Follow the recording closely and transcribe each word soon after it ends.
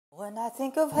When I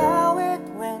think of how it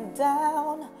went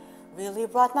down, really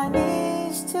brought my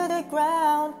knees to the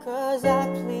ground, 'cause I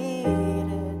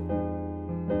pleaded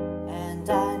and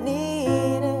I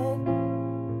needed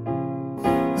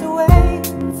to wait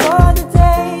for the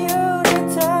day you'd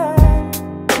return.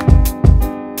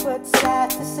 But sad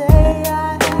to say,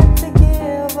 I had to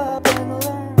give up and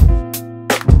learn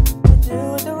to do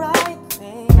the right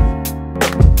thing.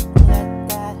 Let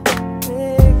that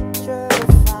picture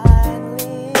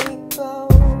finally go.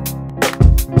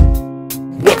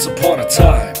 Once upon a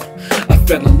time, I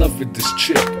fell in love with this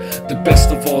chick, the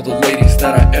best of all the ladies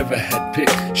that I ever had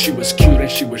picked. She was cute and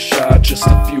she was shy, just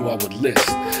a few I would list.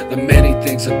 The many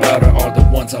things about her are the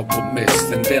ones I would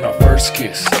miss. And then our first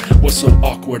kiss was so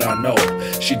awkward, I know.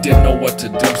 She didn't know what to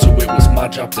do, so it was my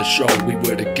job to show. We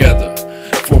were together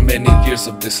for many years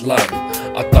of this life.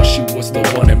 I thought she was the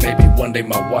one and maybe one day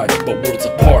my wife, but worlds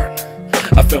apart,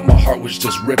 I felt my heart was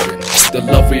just ripping. The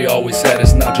love we always had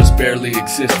is now just barely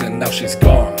existing. Now she's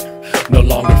gone, no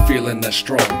longer feeling that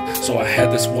strong. So I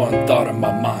had this one thought in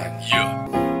my mind,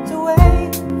 to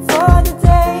wait for the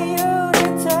day you'd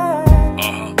return.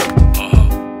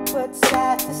 But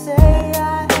sad to say,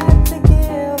 I had to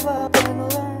give up and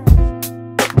learn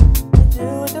to do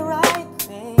the right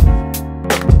thing.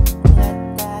 Let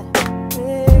that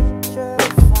picture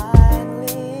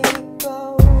finally go.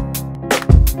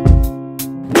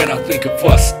 When I think of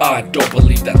us, I don't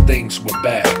believe that things were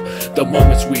bad. The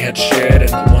moments we had shared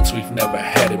and the ones we've never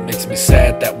had, it makes me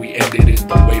sad that we ended it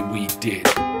the way we did.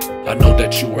 I know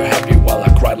that you were happy while I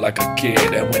cried like a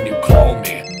kid, and when you called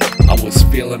me, I was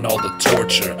feeling all the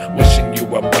torture, wishing you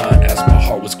were mine as my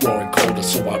heart was growing colder.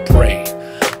 So I pray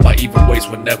my evil ways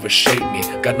would never shape me.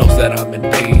 God knows that I'm in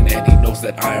pain and He knows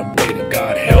that I am waiting.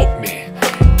 God help me.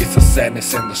 It's the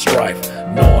sadness and the strife,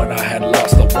 knowing I had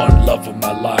lost the one love of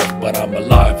my life. But I'm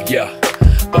alive, yeah.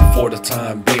 But for the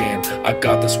time being, I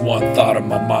got this one thought in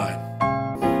my mind.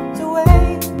 To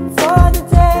wait for the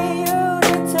day you'd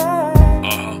return.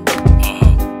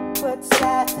 But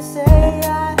sad to say,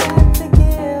 I had to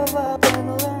give up and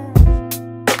learn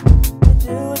to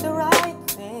do the right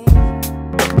thing.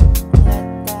 Let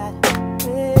that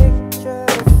picture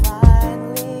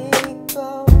finally go.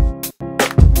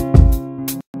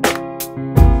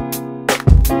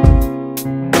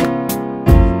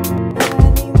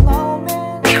 Many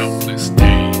moments, Countless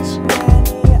days,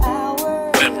 many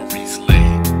hours, memories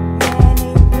laid.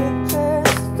 many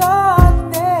pictures thought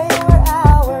they were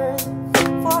ours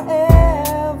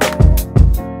forever.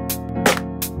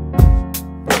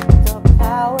 But the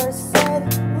power said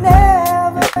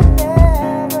never,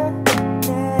 never,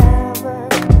 never,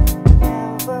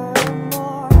 never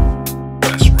more.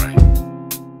 That's right.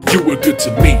 You were good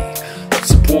to me,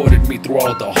 supported me through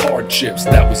all the hardships.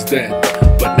 That was then,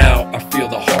 but now I feel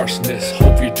the harshness.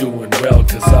 Hope you're doing well,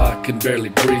 'cause I can barely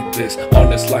breathe this. On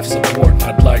this life support,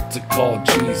 I'd like to call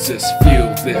Jesus.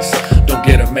 Feel this, don't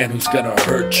get a man who's gonna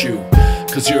hurt you,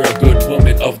 'cause you're a good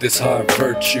woman of this high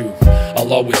virtue.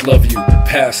 I'll always love you,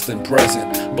 past and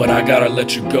present, but I gotta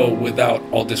let you go without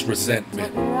all this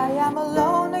resentment. Here I am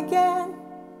alone again,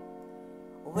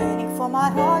 waiting for my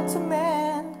heart to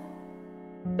mend.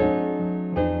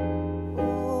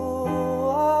 Ooh,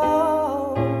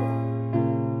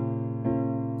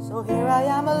 so here I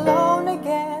am alone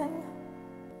again,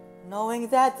 knowing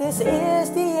that this is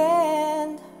the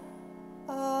end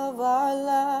of our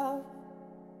love.